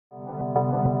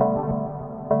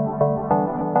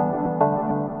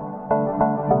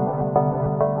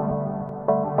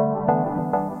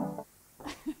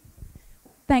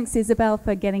thanks, Isabel,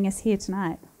 for getting us here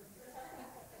tonight.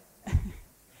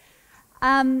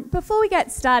 Before we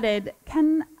get started,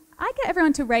 can I get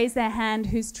everyone to raise their hand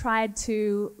who's tried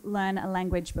to learn a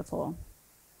language before?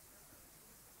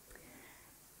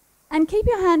 And keep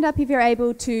your hand up if you're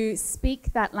able to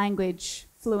speak that language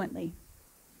fluently.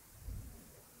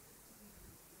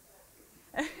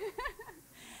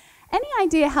 Any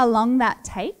idea how long that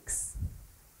takes?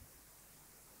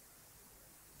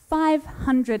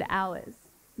 500 hours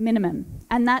minimum,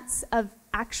 and that's of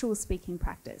actual speaking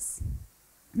practice.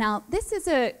 Now, this is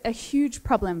a huge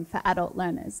problem for adult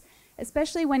learners,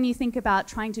 especially when you think about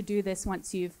trying to do this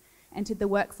once you've entered the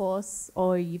workforce,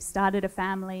 or you've started a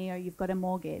family, or you've got a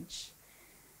mortgage.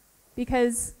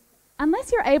 Because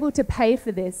unless you're able to pay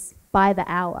for this by the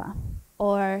hour,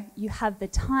 or you have the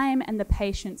time and the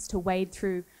patience to wade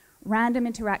through random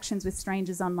interactions with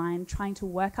strangers online trying to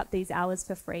work up these hours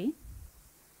for free,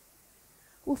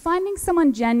 well, finding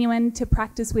someone genuine to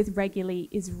practice with regularly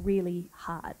is really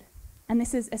hard. And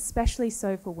this is especially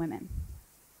so for women.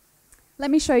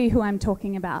 Let me show you who I'm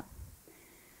talking about.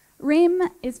 Rim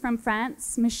is from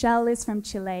France, Michelle is from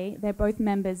Chile. They're both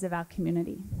members of our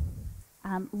community.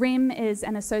 Rim is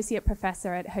an associate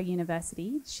professor at her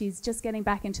university. She's just getting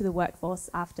back into the workforce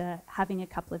after having a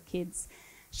couple of kids.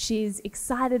 She's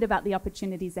excited about the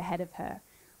opportunities ahead of her,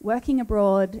 working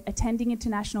abroad, attending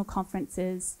international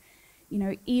conferences,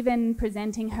 even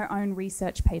presenting her own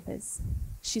research papers.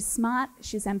 She's smart,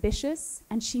 she's ambitious,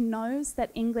 and she knows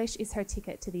that English is her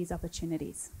ticket to these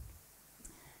opportunities.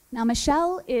 Now,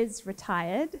 Michelle is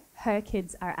retired. Her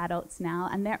kids are adults now,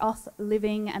 and they're off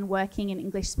living and working in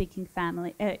English-speaking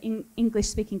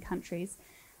countries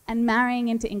and marrying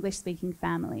into English-speaking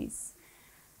families.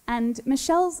 And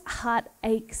Michelle's heart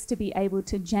aches to be able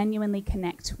to genuinely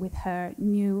connect with her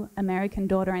new American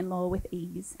daughter-in-law with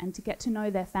ease and to get to know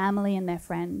their family and their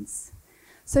friends.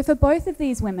 So for both of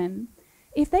these women,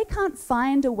 if they can't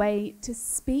find a way to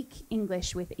speak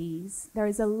English with ease, there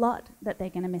is a lot that they're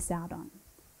going to miss out on.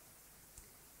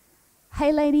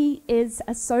 HeyLady is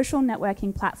a social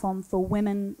networking platform for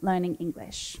women learning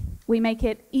English. We make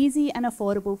it easy and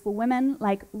affordable for women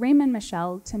like Rim and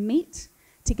Michelle to meet,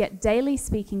 to get daily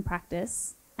speaking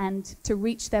practice, and to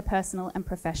reach their personal and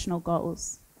professional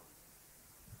goals.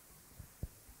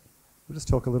 We'll just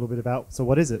talk a little bit about, so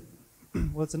what is it?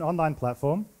 Well, it's an online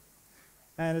platform,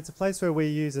 and it's a place where we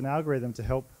use an algorithm to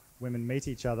help women meet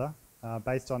each other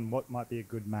based on what might be a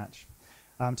good match,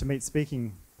 to meet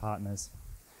speaking partners.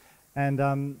 And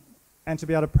to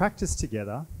be able to practice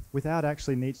together without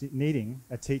actually needing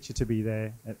a teacher to be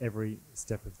there at every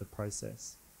step of the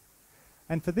process.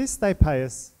 And for this, they pay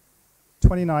us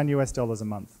 $29 US a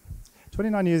month.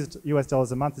 $29 US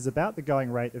a month is about the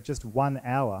going rate of just 1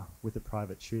 hour with a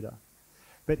private tutor.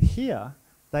 But here,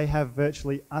 they have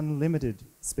virtually unlimited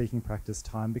speaking practice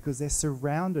time because they're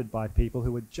surrounded by people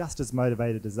who are just as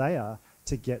motivated as they are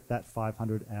to get that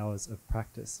 500 hours of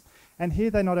practice. And here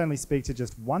they not only speak to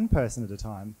just one person at a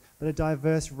time, but a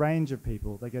diverse range of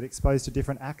people. They get exposed to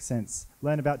different accents,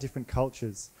 learn about different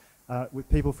cultures, with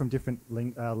people from different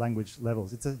language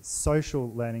levels. It's a social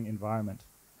learning environment.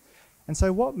 And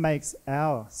so what makes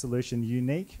our solution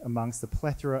unique amongst the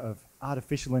plethora of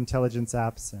artificial intelligence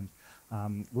apps and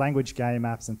language game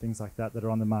apps and things like that that are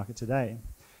on the market today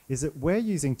is that we're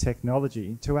using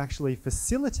technology to actually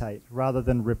facilitate rather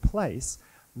than replace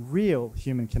real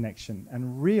human connection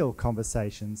and real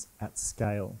conversations at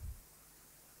scale.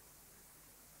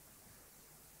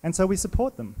 And so we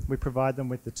support them. We provide them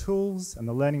with the tools and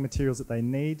the learning materials that they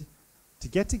need to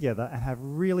get together and have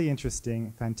really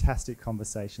interesting, fantastic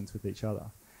conversations with each other.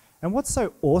 And what's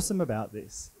so awesome about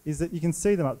this is that you can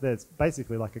see them up there. It's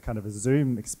basically like a kind of a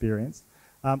Zoom experience.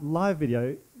 Live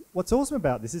video. What's awesome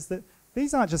about this is that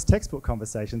these aren't just textbook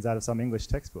conversations out of some English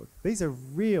textbook. These are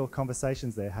real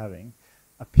conversations they're having,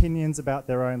 opinions about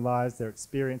their own lives, their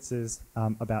experiences,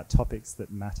 about topics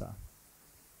that matter.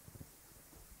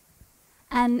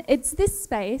 And it's this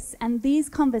space and these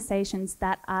conversations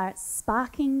that are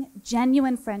sparking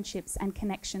genuine friendships and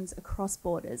connections across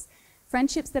borders.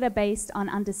 Friendships that are based on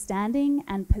understanding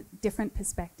and different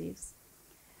perspectives.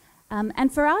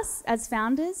 And for us as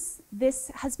founders,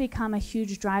 this has become a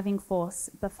huge driving force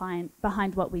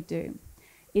behind what we do,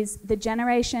 is the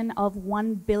generation of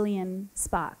 1 billion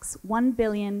sparks, 1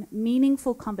 billion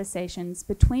meaningful conversations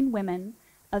between women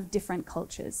of different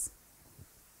cultures.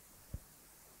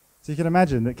 So you can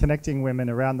imagine that connecting women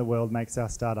around the world makes our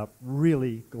startup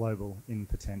really global in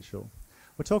potential.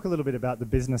 We'll talk a little bit about the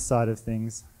business side of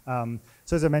things.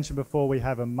 So as I mentioned before, we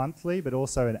have a monthly but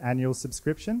also an annual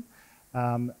subscription.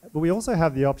 But we also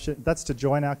have the option, that's to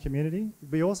join our community.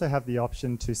 We also have the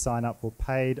option to sign up for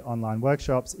paid online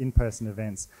workshops, in-person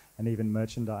events, and even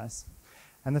merchandise.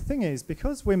 And the thing is,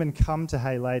 because women come to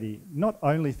HeyLady, not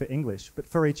only for English, but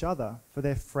for each other, for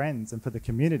their friends and for the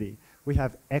community, we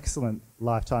have excellent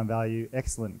lifetime value,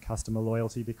 excellent customer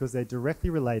loyalty, because they're directly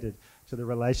related to the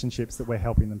relationships that we're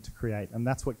helping them to create. And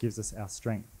that's what gives us our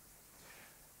strength.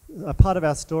 A part of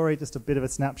our story, just a bit of a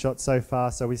snapshot so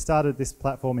far. So we started this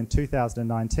platform in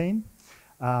 2019.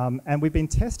 And we've been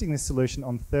testing this solution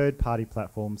on third-party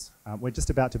platforms. We're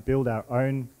just about to build our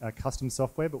own custom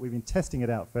software, but we've been testing it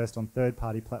out first on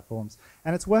third-party platforms,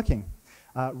 and it's working.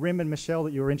 Rim and Michelle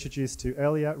that you were introduced to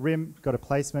earlier, Rim got a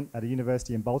placement at a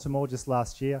university in Baltimore just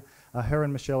last year. Her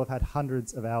and Michelle have had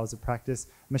hundreds of hours of practice.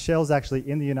 Michelle's actually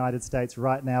in the United States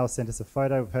right now, sent us a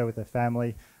photo of her with her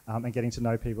family and getting to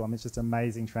know people. I mean, it's just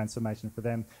amazing transformation for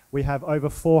them. We have over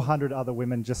 400 other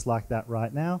women just like that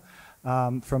right now.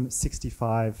 From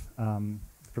 65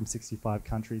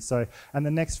 countries. So, and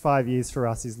the next 5 years for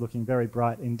us is looking very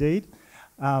bright indeed.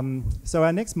 So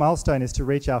our next milestone is to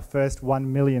reach our first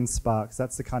 1 million sparks.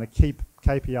 That's the kind of key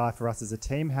KPI for us as a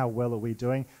team. How well are we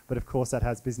doing? But of course that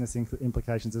has business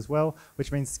implications as well,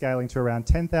 which means scaling to around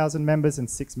 10,000 members and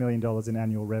 $6 million in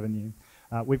annual revenue.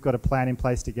 We've got a plan in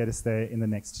place to get us there in the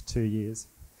next 2 years.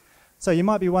 So you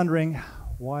might be wondering,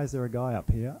 why is there a guy up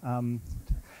here?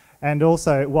 And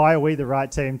also, why are we the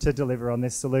right team to deliver on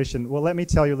this solution? Well, let me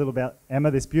tell you a little about Emma.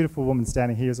 This beautiful woman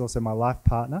standing here is also my life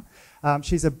partner.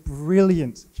 She's a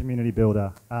brilliant community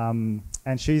builder, and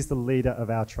she's the leader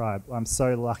of our tribe. I'm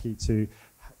so lucky to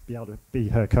be able to be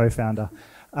her co-founder.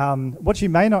 What you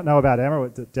may not know about Emma,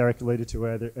 what Derek alluded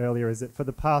to earlier, is that for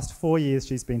the past 4 years,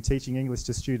 she's been teaching English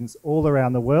to students all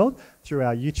around the world through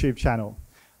our YouTube channel,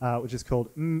 which is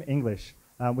called English.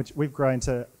 Which we've grown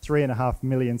to 3.5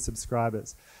 million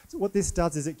subscribers. So what this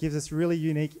does is it gives us really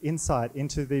unique insight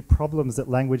into the problems that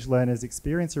language learners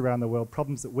experience around the world,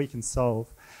 problems that we can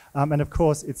solve. And of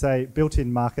course, it's a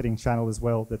built-in marketing channel as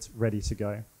well that's ready to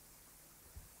go.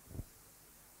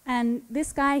 And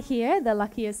this guy here, the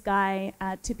luckiest guy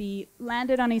to be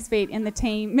landed on his feet in the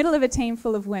team, middle of a team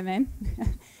full of women,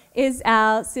 is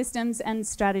our systems and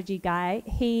strategy guy.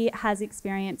 He has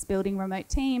experience building remote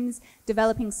teams,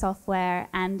 developing software,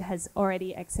 and has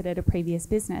already exited a previous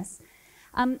business.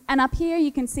 And up here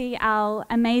you can see our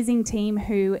amazing team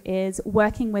who is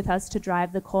working with us to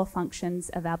drive the core functions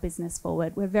of our business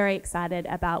forward. We're very excited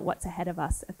about what's ahead of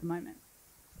us at the moment.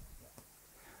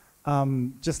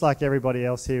 Just like everybody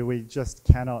else here, we just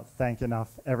cannot thank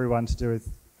enough everyone to do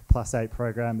with the +8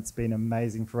 program. It's been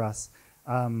amazing for us.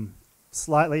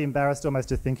 Slightly embarrassed almost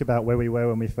to think about where we were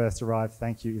when we first arrived.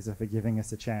 Thank you, Isa, for giving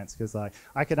us a chance, because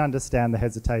I can understand the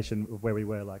hesitation of where we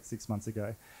were like 6 months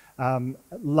ago.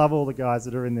 Love all the guys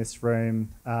that are in this room.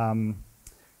 And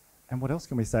what else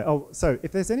can we say? Oh, so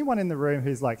if there's anyone in the room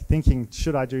who's like thinking,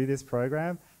 should I do this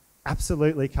program?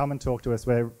 Absolutely come and talk to us.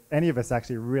 We're, any of us,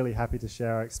 actually really happy to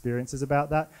share our experiences about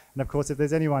that. And of course, if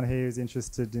there's anyone here who's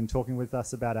interested in talking with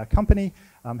us about our company,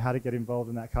 how to get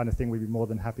involved in that kind of thing, we'd be more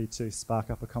than happy to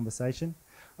spark up a conversation.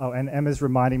 Oh, and Emma's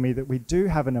reminding me that we do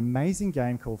have an amazing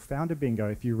game called Founder Bingo.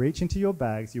 If you reach into your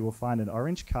bags, you will find an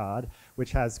orange card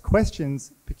which has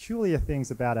questions, peculiar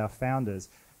things about our founders.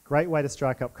 Great way to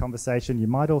strike up conversation. You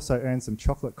might also earn some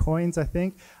chocolate coins, I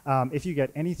think. If you get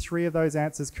any 3 of those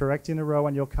answers correct in a row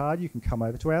on your card, you can come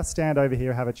over to our stand over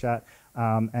here, have a chat,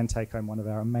 and take home one of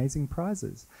our amazing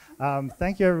prizes.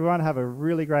 Thank you, everyone. Have a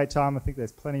really great time. I think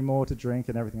there's plenty more to drink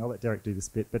and everything. I'll let Derek do this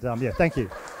bit, but yeah, thank you.